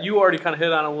that you already kind of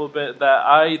hit on a little bit, that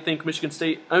I think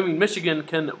Michigan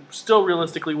can still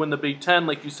realistically win the Big Ten,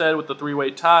 like you said, with the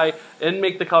 3-way tie and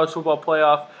make the college football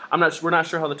playoff. We're not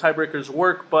sure how the tiebreakers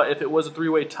work, but if it was a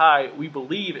 3-way tie, we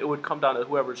believe it would come down to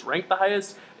whoever's ranked the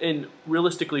highest, and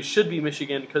realistically should be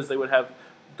Michigan because they would have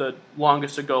the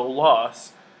longest ago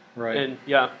loss. Right. And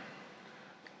yeah.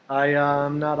 I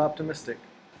am not optimistic.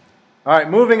 All right,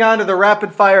 moving on to the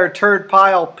rapid fire turd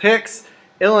pile picks.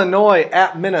 Illinois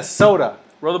at Minnesota.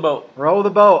 Row the boat. Row the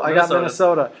boat. I got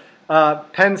Minnesota.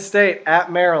 Penn State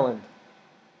at Maryland.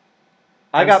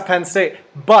 I got Penn State.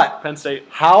 But Penn State.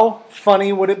 How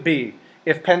funny would it be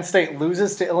if Penn State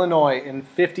loses to Illinois in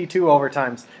 52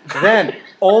 overtimes, then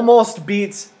almost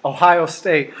beats Ohio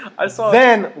State,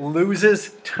 then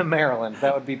loses to Maryland?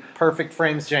 That would be perfect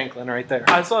frames Janklin right there.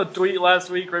 I saw a tweet last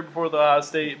week right before the Ohio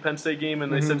State-Penn State game,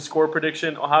 and they said score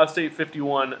prediction, Ohio State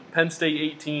 51, Penn State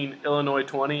 18, Illinois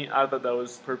 20. I thought that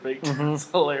was perfect. It's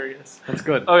hilarious. That's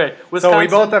good. Okay, Wisconsin. So we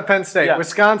both have Penn State. Yeah.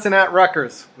 Wisconsin at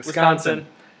Rutgers. Wisconsin.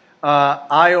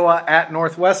 Iowa at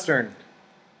Northwestern.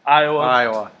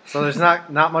 Iowa. So there's not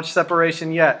much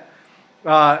separation yet.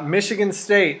 Michigan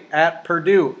State at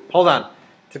Purdue. Hold on.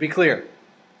 To be clear,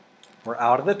 we're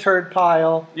out of the turd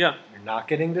pile. Yeah. You're not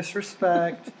getting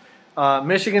disrespect.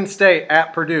 Michigan State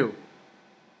at Purdue.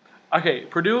 Okay,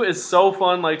 Purdue is so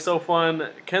fun.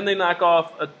 Can they knock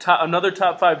off another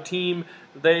top 5 team?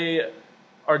 They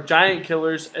are giant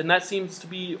killers, and that seems to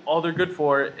be all they're good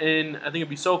for. And I think it'd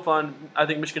be so fun. I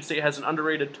think Michigan State has an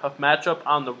underrated tough matchup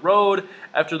on the road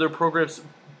after their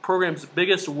program's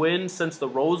biggest win since the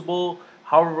Rose Bowl,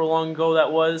 however long ago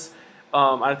that was.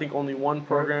 I think only one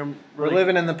program really... We're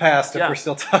living in the past if we're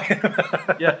still talking about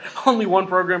it. Yeah, only one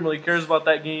program really cares about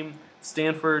that game,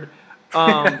 Stanford.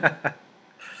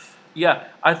 Yeah,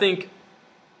 I think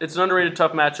it's an underrated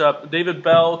tough matchup. David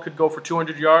Bell could go for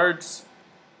 200 yards.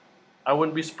 I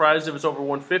wouldn't be surprised if it's over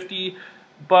 150,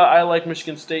 but I like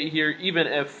Michigan State here, even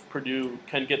if Purdue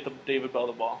can get David Bell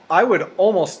the ball. I would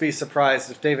almost be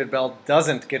surprised if David Bell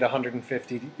doesn't get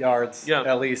 150 yards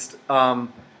at least.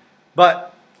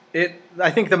 But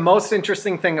I think the most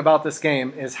interesting thing about this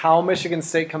game is how Michigan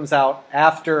State comes out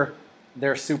after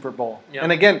their Super Bowl. Yeah.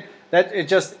 And again, that it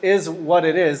just is what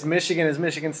it is. Michigan is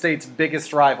Michigan State's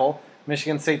biggest rival.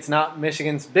 Michigan State's not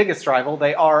Michigan's biggest rival.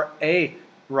 They are a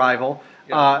rival.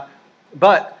 Yeah.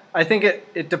 But I think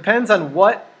it depends on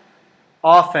what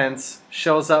offense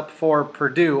shows up for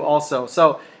Purdue also.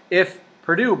 So if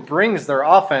Purdue brings their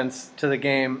offense to the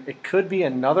game, it could be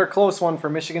another close one for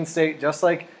Michigan State, just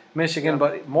like Michigan,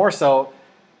 but more so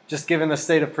just given the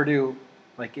state of Purdue,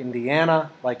 like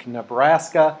Indiana, like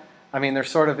Nebraska. I mean, they're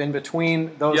sort of in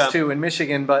between those two in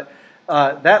Michigan. But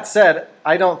that said,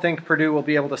 I don't think Purdue will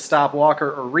be able to stop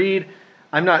Walker or Reed.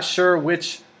 I'm not sure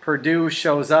which Purdue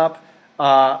shows up.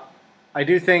 I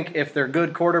do think if their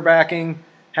good quarterbacking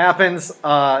happens,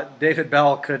 David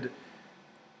Bell could.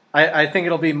 I think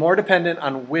it'll be more dependent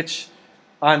on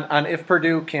on if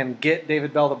Purdue can get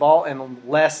David Bell the ball, and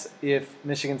less about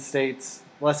Michigan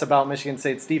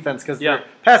State's defense, because their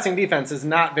passing defense is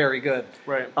not very good.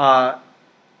 Right.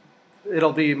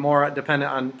 It'll be more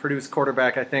dependent on Purdue's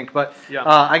quarterback, I think. But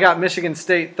I got Michigan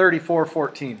State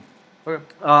 34-14. Okay.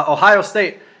 Ohio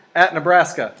State at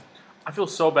Nebraska. I feel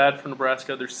so bad for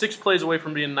Nebraska. They're 6 plays away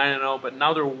from being 9-0, but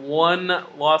now they're 1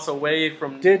 loss away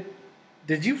from... Did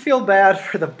you feel bad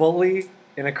for the bully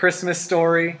in A Christmas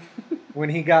Story when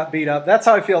he got beat up? That's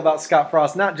how I feel about Scott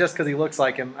Frost, not just because he looks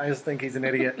like him. I just think he's an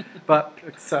idiot. But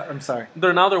I'm sorry.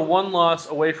 They're 1 loss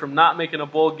away from not making a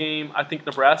bowl game. I think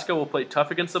Nebraska will play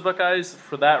tough against the Buckeyes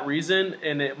for that reason,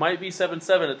 and it might be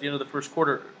 7-7 at the end of the first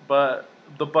quarter. But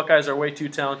the Buckeyes are way too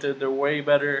talented. They're way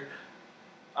better.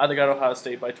 I think I got Ohio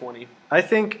State by 20. I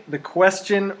think the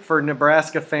question for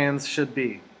Nebraska fans should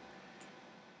be,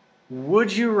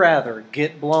 Would you rather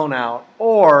get blown out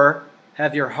or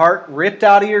have your heart ripped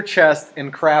out of your chest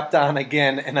and crapped on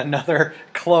again in another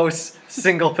close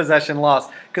single possession loss?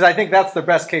 Because I think that's the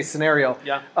best case scenario.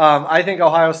 Yeah. I think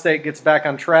Ohio State gets back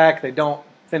on track. They don't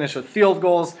finish with field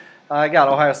goals. I got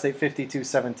Ohio State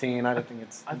 52-17. I don't think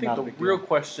it's. I think not the a big real deal.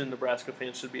 question Nebraska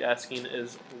fans should be asking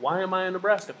is, why am I a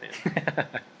Nebraska fan?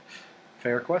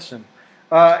 Fair question.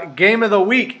 Game of the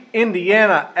week,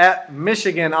 Indiana at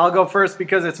Michigan. I'll go first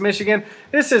because it's Michigan.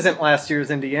 This isn't last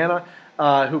year's Indiana,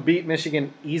 who beat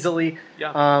Michigan easily.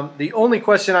 Yeah. The only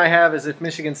question I have is if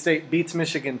Michigan State beats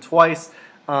Michigan twice.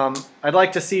 I'd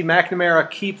like to see McNamara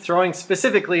keep throwing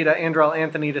specifically to Andrell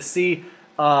Anthony to see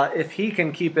if he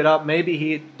can keep it up. Maybe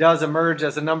he does emerge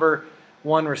as a number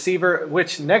one receiver,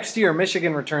 which next year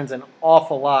Michigan returns an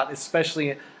awful lot,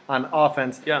 especially on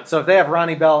offense. Yeah. So if they have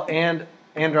Ronnie Bell and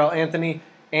Andrell Anthony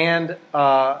and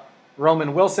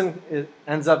Roman Wilson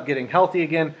ends up getting healthy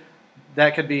again,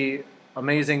 that could be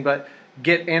amazing. But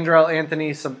get Andrell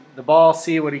Anthony the ball,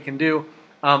 see what he can do.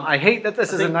 I hate that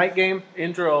this is a night game.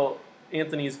 Andrell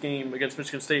Anthony's game against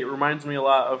Michigan State reminds me a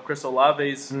lot of Chris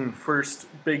Olave's first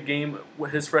big game.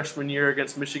 His freshman year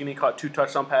against Michigan, he caught 2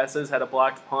 touchdown passes, had a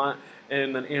blocked punt,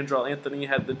 and then Andrell Anthony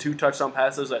had the 2 touchdown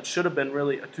passes that should have been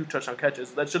really 2 touchdown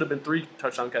catches. That should have been 3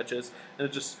 touchdown catches, and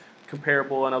it's just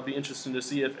comparable. And I'll be interested to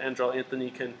see if Andrell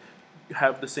Anthony can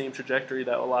have the same trajectory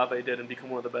that Olave did and become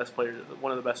one of the best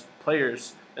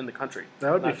players in the country.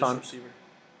 That would be not just fun. Receiver.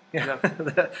 Yeah,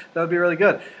 that would be really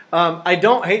good. I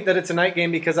don't hate that it's a night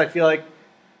game because I feel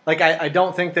like I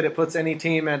don't think that it puts any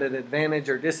team at an advantage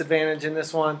or disadvantage in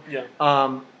this one. Yeah.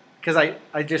 Because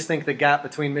I just think the gap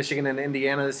between Michigan and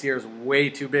Indiana this year is way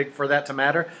too big for that to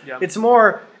matter. Yeah. It's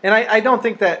more, and I don't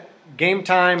think that game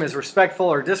time is respectful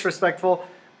or disrespectful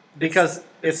because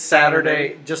it's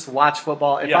Saturday. Just watch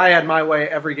football. If I had my way,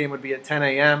 every game would be at 10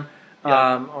 a.m.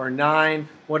 Or 9,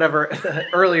 whatever.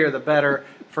 Earlier the better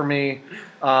for me.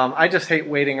 I just hate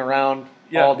waiting around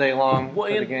all day long for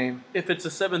the game. If it's a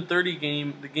 7:30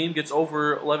 game, the game gets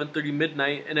over 11:30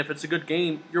 midnight, and if it's a good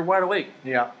game, you're wide awake.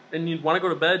 Yeah. And you want to go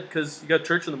to bed because you got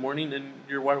church in the morning, and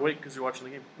you're wide awake because you're watching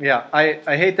the game. Yeah,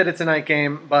 I hate that it's a night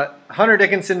game, but Hunter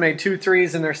Dickinson made 2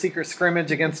 threes in their secret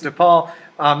scrimmage against DePaul.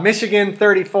 Michigan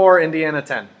 34, Indiana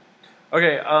 10.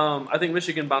 Okay, I think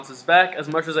Michigan bounces back. As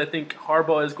much as I think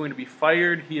Harbaugh is going to be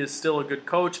fired, he is still a good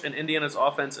coach, and Indiana's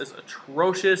offense is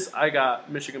atrocious. I got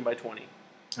Michigan by 20.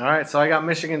 All right, so I got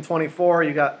Michigan 24.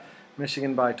 You got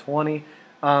Michigan by 20.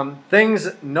 Things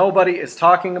nobody is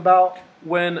talking about.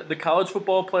 When the college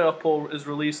football playoff poll is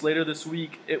released later this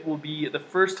week, it will be the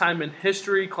first time in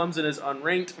history Clemson is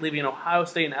unranked, leaving Ohio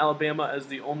State and Alabama as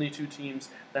the only 2 teams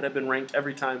that have been ranked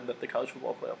every time that the college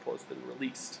football playoff poll has been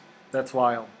released. That's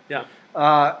wild. Yeah.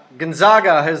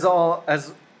 Gonzaga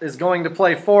is going to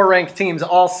play 4 ranked teams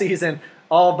all season,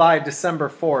 all by December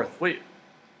 4th. Wait,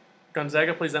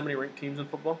 Gonzaga plays that many ranked teams in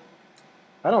football?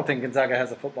 I don't think Gonzaga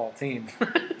has a football team.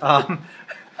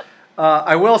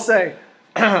 I will say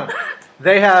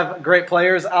they have great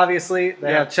players, obviously.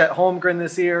 They have Chet Holmgren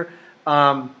this year.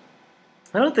 I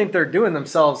don't think they're doing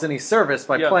themselves any service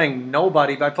by playing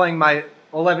nobody, by playing my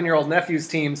 11-year-old nephew's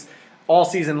teams all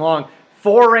season long.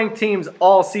 4 ranked teams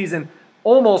all season,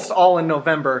 almost all in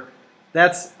November.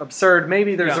 That's absurd.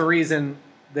 Maybe there's a reason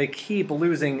they keep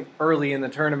losing early in the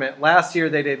tournament. Last year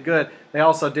they did good. They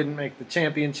also didn't make the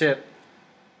championship.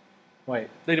 Wait,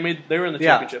 they were in the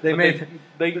championship. They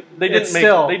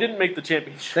didn't make the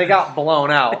championship. They got blown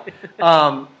out.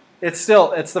 It's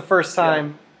the first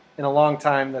time in a long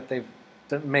time that they've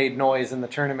made noise in the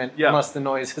tournament, unless the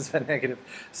noise has been negative.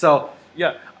 So.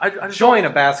 Yeah, I just join a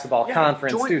basketball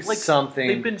conference. Do something.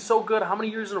 They've been so good. How many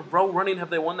years in a row running have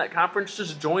they won that conference?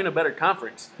 Just join a better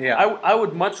conference. Yeah, I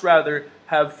would much rather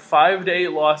have 5 to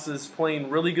 8 losses playing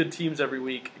really good teams every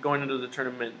week going into the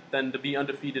tournament than to be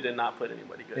undefeated and not put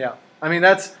anybody good. Yeah, I mean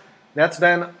that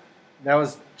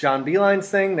was John Beilein's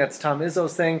thing. That's Tom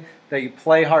Izzo's thing. That you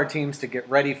play hard teams to get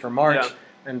ready for March,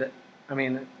 and I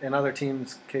mean in other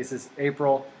teams' cases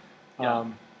April. Yeah.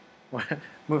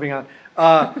 Moving on.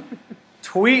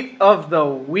 Tweet of the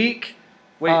week.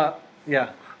 Wait.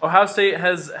 Yeah. Ohio State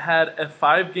has had a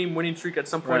 5-game winning streak at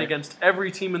some point against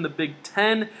every team in the Big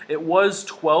Ten. It was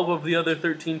 12 of the other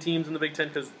 13 teams in the Big Ten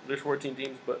because there's 14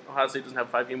 teams, but Ohio State doesn't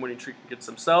have a 5-game winning streak against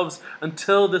themselves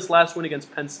until this last win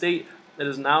against Penn State. It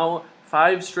is now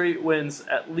 5 straight wins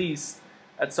at least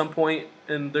at some point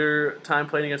in their time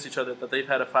playing against each other that they've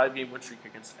had a 5-game win streak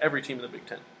against every team in the Big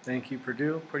Ten. Thank you,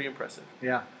 Purdue. Pretty impressive.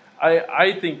 Yeah.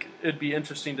 I think it'd be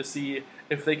interesting to see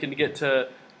if they can get to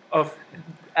an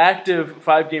active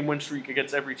 5-game win streak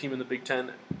against every team in the Big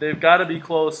Ten. They've got to be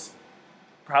close,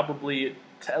 probably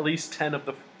to at least 10 of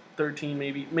the 13,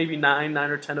 maybe 9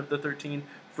 or 10 of the 13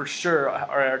 for sure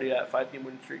are already at 5-game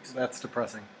winning streaks. That's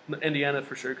depressing. Indiana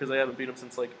for sure because they haven't beat them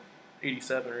since like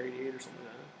 87 or 88 or something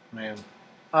like that.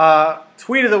 Man.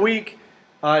 Tweet of the week.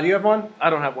 Do you have one? I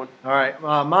don't have one. All right.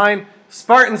 Mine,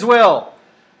 Spartans will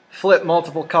flip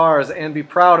multiple cars and be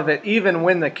proud of it even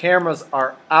when the cameras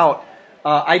are out.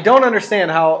 I don't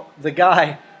understand how the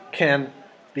guy can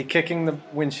be kicking the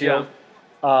windshield,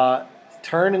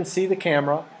 turn and see the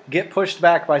camera, get pushed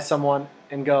back by someone,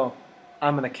 and go,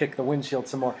 I'm going to kick the windshield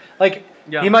some more. Like,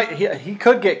 he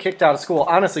could get kicked out of school.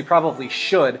 Honestly, probably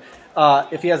should.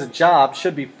 If he has a job,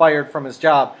 should be fired from his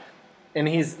job. And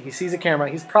he sees a camera.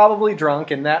 He's probably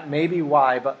drunk, and that may be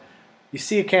why. But you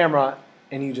see a camera,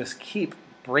 and you just keep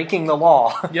breaking the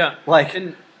law. Yeah.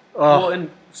 And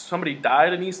somebody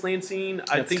died in East Lansing.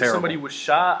 I think terrible. Somebody was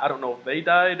shot. I don't know if they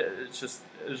died. It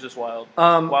was just wild.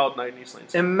 Wild night in East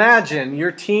Lansing. Imagine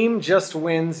your team just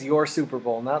wins your Super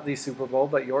Bowl. Not the Super Bowl,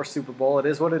 but your Super Bowl. It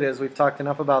is what it is. We've talked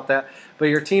enough about that. But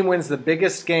your team wins the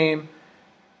biggest game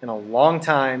in a long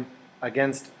time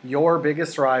against your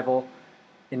biggest rival.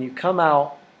 And you come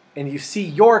out and you see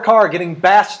your car getting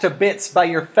bashed to bits by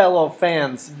your fellow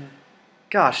fans. Mm-hmm.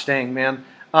 Gosh dang, man.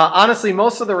 Honestly,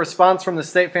 most of the response from the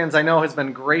State fans I know has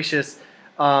been gracious.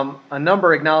 A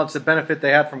number acknowledged the benefit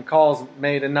they had from calls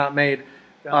made and not made,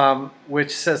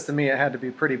 which says to me it had to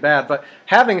be pretty bad. But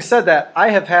having said that, I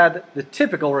have had the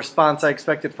typical response I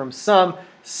expected from some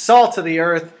salt of the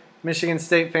earth Michigan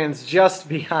State fans just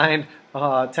behind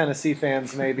Tennessee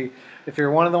fans maybe. If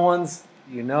you're one of the ones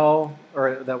you know,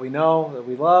 or that we know, that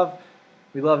we love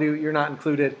you, you're not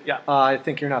included. Yeah. I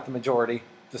think you're not the majority,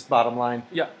 just bottom line.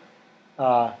 Yeah.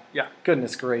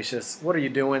 Goodness gracious. What are you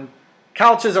doing?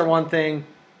 Couches are one thing.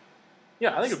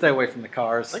 Yeah, I think stay away from the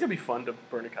cars. I think it'd be fun to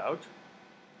burn a couch.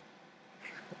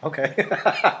 Okay.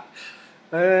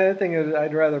 I think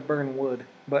I'd rather burn wood,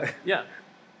 but yeah.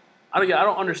 I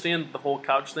don't understand the whole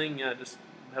couch thing. Yeah, just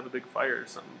have a big fire or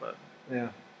something, but yeah.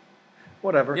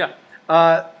 Whatever. Yeah.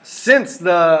 Since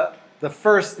the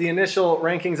initial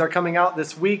rankings are coming out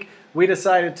this week, we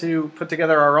decided to put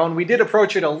together our own. We did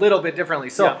approach it a little bit differently.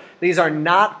 So these are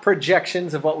not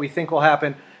projections of what we think will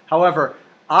happen. However,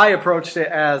 I approached it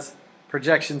as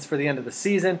projections for the end of the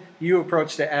season. You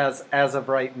approached it as of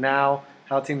right now,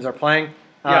 how teams are playing.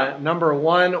 Number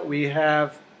 1, we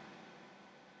have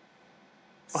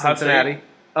Cincinnati.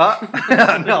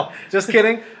 No, just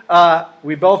kidding.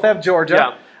 We both have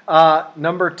Georgia. Yeah.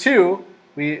 Number 2,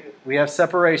 we have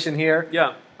separation here.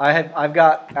 Yeah. I've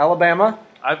got Alabama.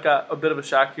 I've got a bit of a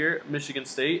shock here, Michigan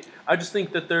State. I just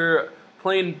think that they're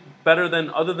playing better than,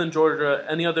 other than Georgia,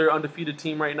 any other undefeated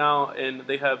team right now, and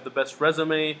they have the best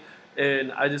resume,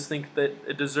 and I just think that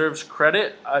it deserves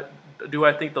credit. Do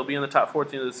I think they'll be in the top 4 at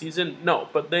the end of the season? No,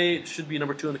 but they should be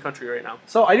number 2 in the country right now.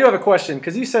 So I do have a question,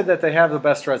 because you said that they have the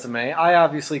best resume. I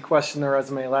obviously questioned their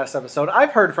resume last episode.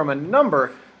 I've heard from a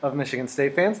number of Michigan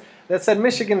State fans that said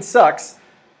Michigan sucks.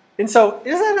 And so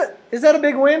is that a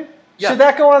big win? Yeah. Should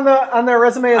that go on their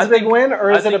resume as a big win,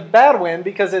 or is it a bad win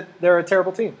because they're a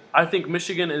terrible team? I think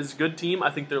Michigan is a good team.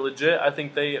 I think they're legit. I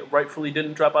think they rightfully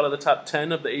didn't drop out of the top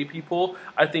 10 of the AP poll.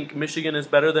 I think Michigan is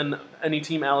better than any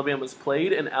team Alabama's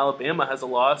played, and Alabama has a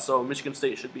loss, so Michigan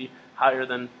State should be higher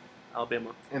than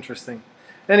Alabama. Interesting.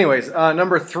 Anyways,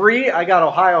 number 3, I got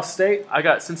Ohio State. I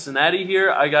got Cincinnati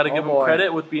here. I got to give them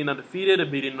credit with being undefeated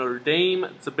and beating Notre Dame.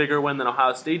 It's a bigger win than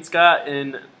Ohio State's got,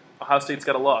 and Ohio State's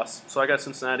got a loss. So I got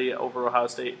Cincinnati over Ohio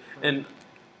State. And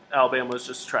Alabama's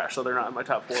just trash, so they're not in my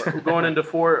top 4. Going into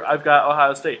 4, I've got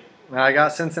Ohio State. I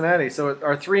got Cincinnati. So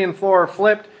our 3 and 4 are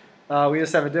flipped. We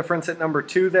just have a difference at number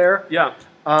 2 there. Yeah.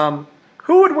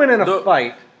 Who would win in a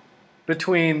fight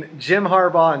between Jim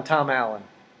Harbaugh and Tom Allen?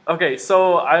 Okay,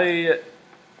 so I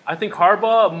think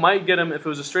Harbaugh might get him if it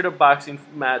was a straight-up boxing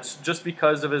match just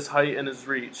because of his height and his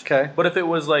reach. Okay. But if it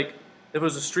was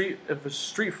a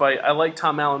street fight, I like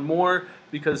Tom Allen more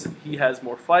because he has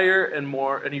more fire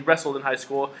and he wrestled in high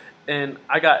school. And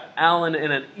I got Allen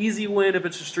in an easy win if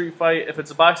it's a street fight. If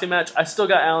it's a boxing match, I still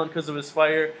got Allen because of his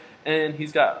fire, and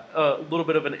he's got a little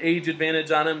bit of an age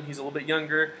advantage on him. He's a little bit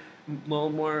younger, a little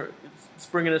more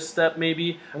spring in his step,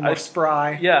 maybe. A little more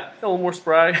spry. Yeah, a little more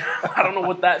spry. I don't know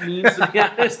what that means, to be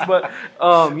honest. But,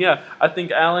 yeah, I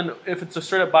think Allen, if it's a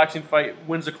straight-up boxing fight,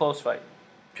 wins a close fight.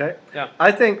 Okay. Yeah.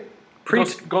 I think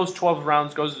goes 12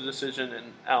 rounds, goes to decision,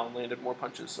 and Allen landed more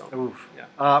punches. So, oof.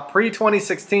 Yeah.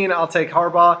 Pre-2016, I'll take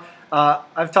Harbaugh.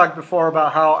 I've talked before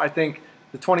about how I think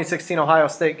the 2016 Ohio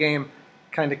State game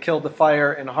kind of killed the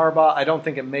fire in Harbaugh. I don't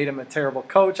think it made him a terrible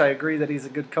coach. I agree that he's a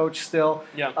good coach still.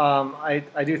 Yeah.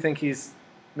 I do think he's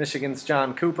Michigan's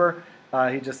John Cooper.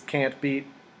 He just can't beat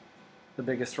the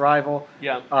biggest rival.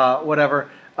 Yeah. Whatever.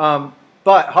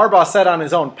 But Harbaugh said on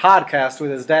his own podcast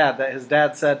with his dad that his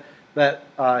dad said that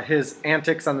his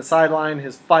antics on the sideline,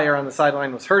 his fire on the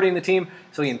sideline was hurting the team,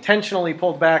 so he intentionally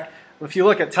pulled back. If you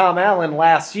look at Tom Allen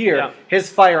last year, his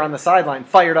fire on the sideline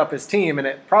fired up his team, and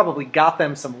it probably got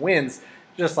them some wins.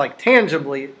 Just like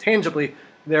tangibly,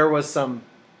 there was some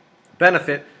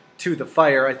benefit to the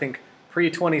fire. I think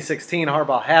pre-2016,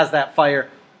 Harbaugh has that fire,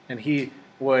 and he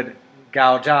would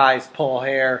gouge eyes, pull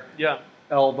hair,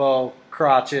 elbow,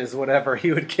 crotches, whatever.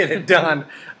 He would get it done.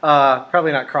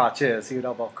 Probably not crotches. He would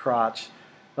elbow crotch.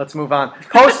 Let's move on.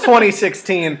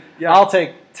 Post-2016, I'll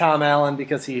take Tom Allen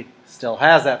because he still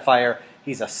has that fire.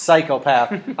 He's a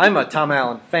psychopath. I'm a Tom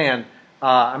Allen fan.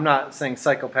 I'm not saying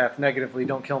psychopath negatively.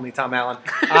 Don't kill me, Tom Allen.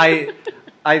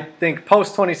 I think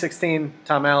post-2016,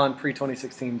 Tom Allen,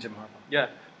 pre-2016, Jim Harbaugh. Yeah.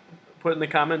 Put in the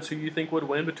comments who you think would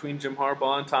win between Jim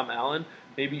Harbaugh and Tom Allen.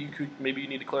 Maybe you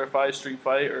need to clarify a street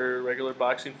fight or a regular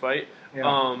boxing fight.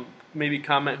 Yeah. Maybe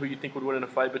comment who you think would win in a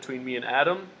fight between me and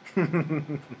Adam.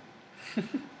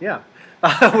 Yeah.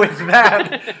 With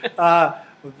that,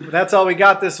 that's all we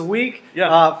got this week.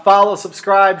 Yeah. Follow,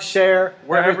 subscribe, share.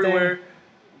 We're everywhere.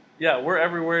 Yeah, we're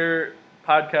everywhere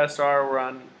podcasts are. We're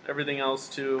on everything else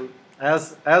too.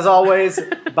 As always,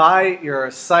 buy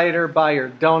your cider, buy your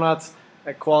donuts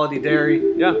at Quality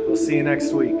Dairy. Yeah. We'll see you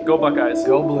next week. Go Buckeyes.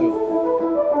 Go Blue.